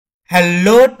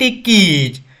Hello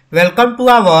Techies, welcome to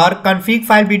our config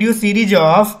file video series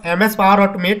of MS Power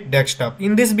Automate desktop.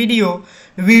 In this video,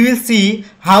 we will see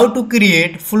how to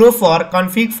create flow for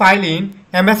config file in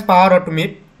MS Power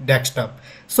Automate desktop.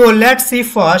 So let's see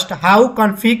first how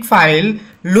config file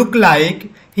look like.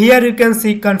 Here you can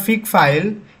see config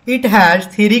file. It has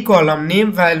 3 column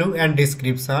name, value and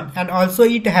description, and also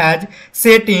it has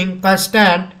setting,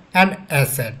 constant and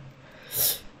asset.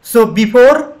 So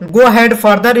before go ahead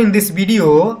further in this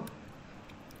video,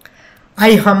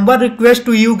 I humble request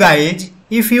to you guys,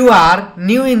 if you are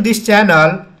new in this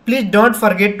channel, please don't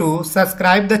forget to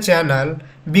subscribe the channel,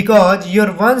 because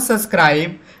your one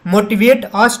subscribe motivate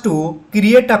us to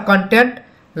create a content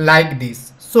like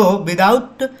this. So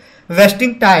without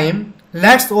wasting time,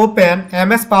 let's open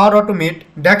MS Power Automate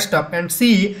desktop and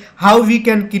see how we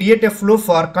can create a flow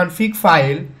for config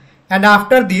file, and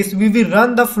after this we will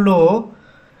run the flow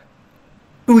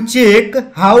to check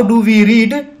how do we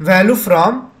read value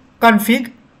from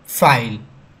config file.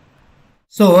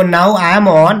 So now I am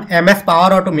on MS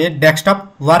Power Automate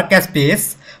desktop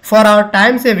workspace. For our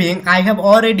time saving, I have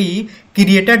already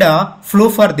created a flow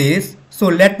for this. So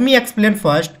let me explain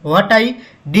first what I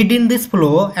did in this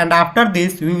flow, and after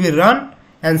this we will run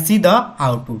and see the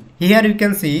output. Here you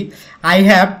can see I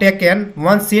have taken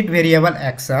one set variable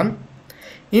action.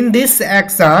 In this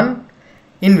action,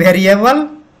 in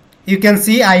variable, you can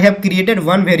see I have created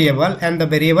one variable and the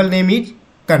variable name is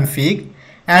config,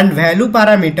 and value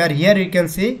parameter, here you can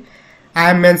see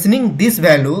I am mentioning this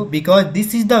value because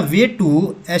this is the way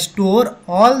to store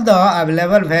all the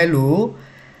available value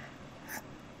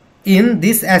in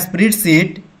this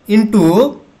spreadsheet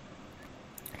into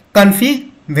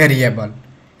config variable.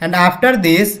 And after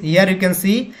this, here you can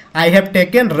see I have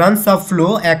taken run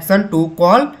subflow action to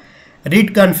call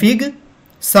read config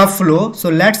subflow. So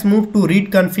let's move to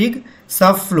read config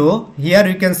subflow. Here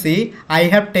you can see I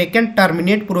have taken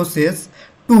terminate process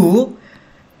to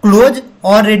close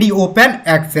already open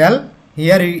Excel.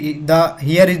 Here is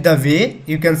the way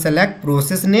you can select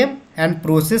process name, and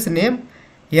process name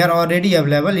here already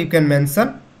available, you can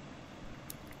mention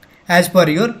as per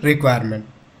your requirement.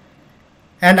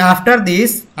 And after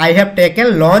this I have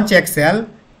taken launch Excel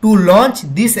to launch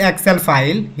this Excel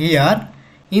file. Here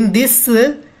in this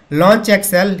launch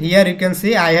Excel, here you can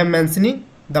see I am mentioning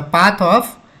the path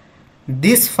of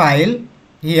this file,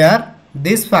 here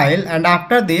this file, and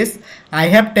after this I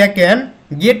have taken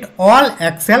get all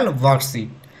Excel worksheet.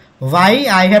 Why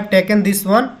I have taken this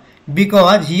one?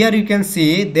 Because here you can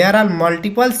see there are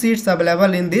multiple sheets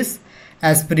available in this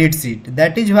spreadsheet.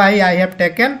 That is why I have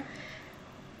taken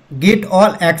get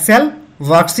all Excel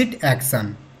worksheet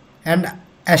action and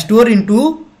store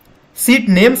into sheet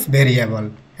names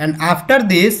variable. And after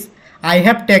this I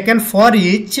have taken for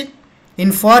each.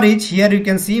 In for each, here you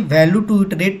can see value to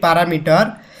iterate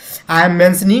parameter, I am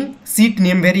mentioning sheet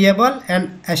name variable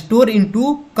and store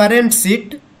into current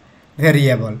sheet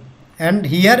variable. And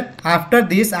here after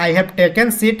this I have taken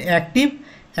sheet active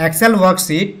Excel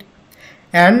worksheet,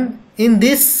 and in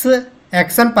this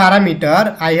action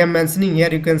parameter I am mentioning, here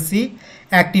you can see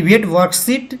activate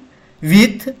worksheet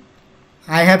with,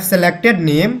 I have selected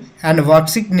name and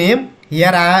worksheet name.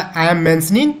 Here I am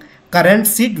mentioning current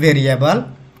sheet variable,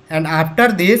 and after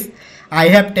this I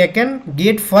have taken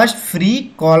get first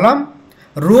free column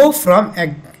row from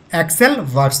Excel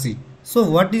worksheet. So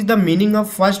what is the meaning of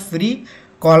first free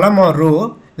column or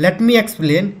row? Let me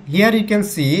explain. Here you can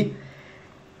see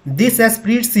this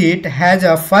spreadsheet has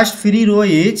a first free row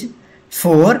is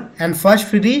 4 and first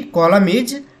free column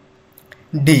is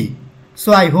D.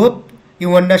 So I hope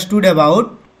you understood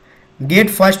about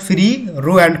get first free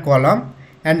row and column,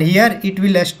 and here it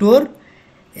will store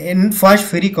in first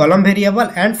free column variable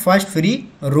and first free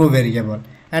row variable.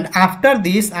 And after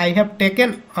this I have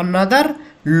taken another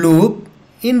loop.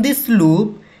 In this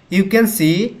loop you can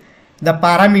see the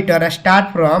parameter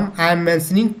start from, I am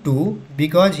mentioning 2,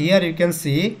 because here you can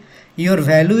see your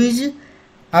value is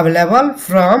available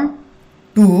from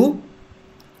 2,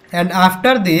 and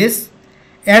after this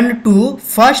end to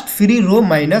first free row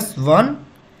minus 1.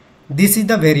 This is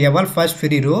the variable first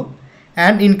free row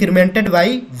and incremented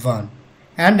by 1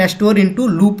 and store into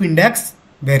loop index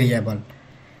variable.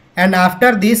 And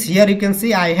after this, here you can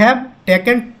see I have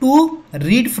taken to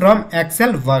read from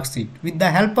Excel worksheet. With the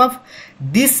help of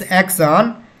this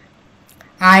action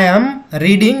I am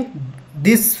reading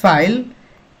this file,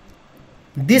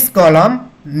 this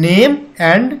column name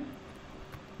and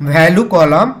value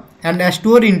column, and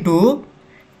store into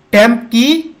temp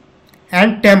key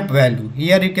and temp value.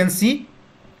 Here you can see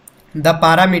the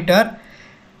parameter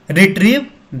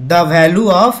retrieve the value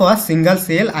of a single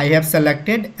cell I have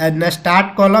selected, and the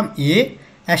start column A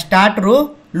a start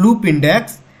row loop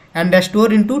index and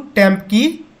store into temp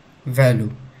key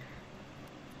value.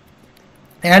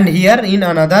 And here in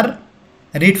another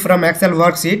read from Excel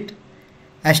worksheet,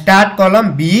 a start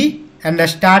column B and a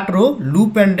start row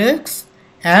loop index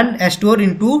and a store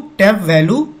into temp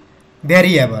value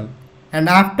variable. And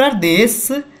after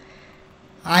this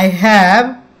I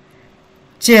have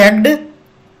checked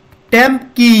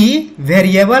temp key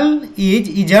variable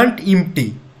isn't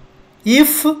empty.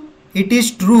 If it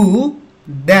is true,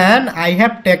 then I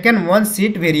have taken one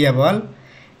set variable.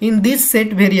 In this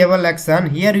set variable action,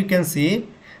 here you can see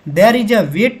there is a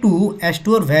way to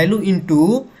store value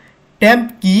into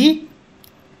temp key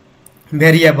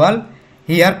variable.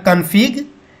 Here config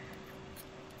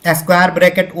a square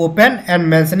bracket open and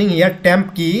mentioning here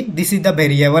temp key. This is the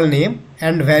variable name,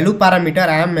 and value parameter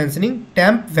I am mentioning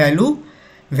temp value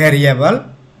variable.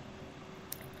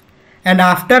 And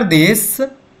after this,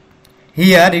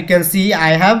 here you can see I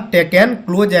have taken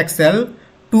close Excel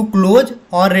to close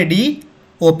already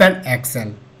open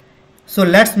Excel. So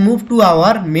let's move to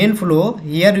our main flow.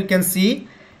 Here you can see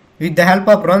with the help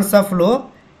of run subflow,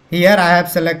 here I have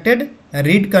selected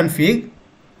read config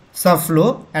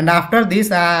subflow, and after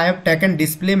this I have taken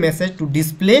display message to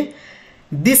display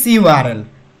this URL.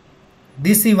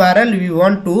 This URL we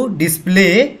want to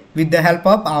display with the help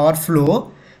of our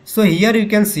flow. So here you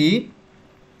can see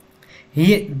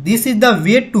here this is the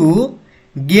way to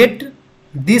get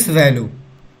this value,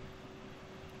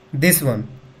 this one.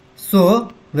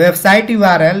 So website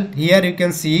URL, here you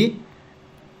can see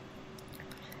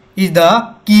is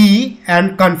the key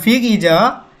and config is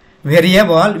a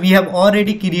variable we have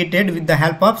already created with the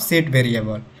help of set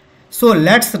variable. So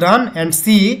let's run and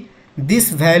see this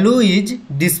value is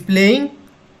displaying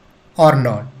or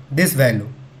not, this value.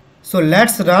 So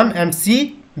let's run and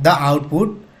see the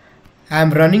output. I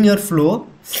am running your flow.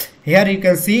 Here you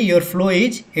can see your flow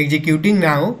is executing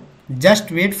now.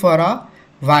 Just wait for a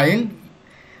while.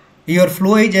 Your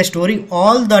flow is storing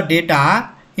all the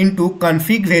data into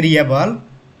config variable,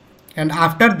 and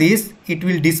after this it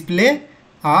will display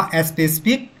a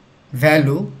specific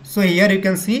value. So here you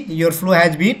can see your flow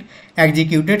has been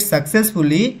executed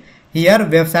successfully. Here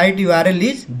website URL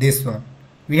is this one.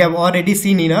 We have already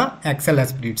seen in a Excel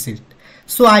spreadsheet.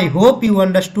 So I hope you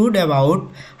understood about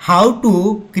how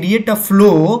to create a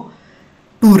flow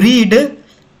to read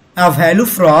a value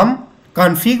from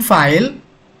config file.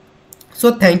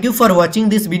 So thank you for watching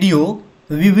this video.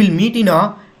 We will meet in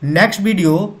a next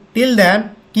video. Till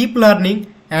then, keep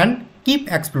learning and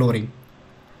keep exploring.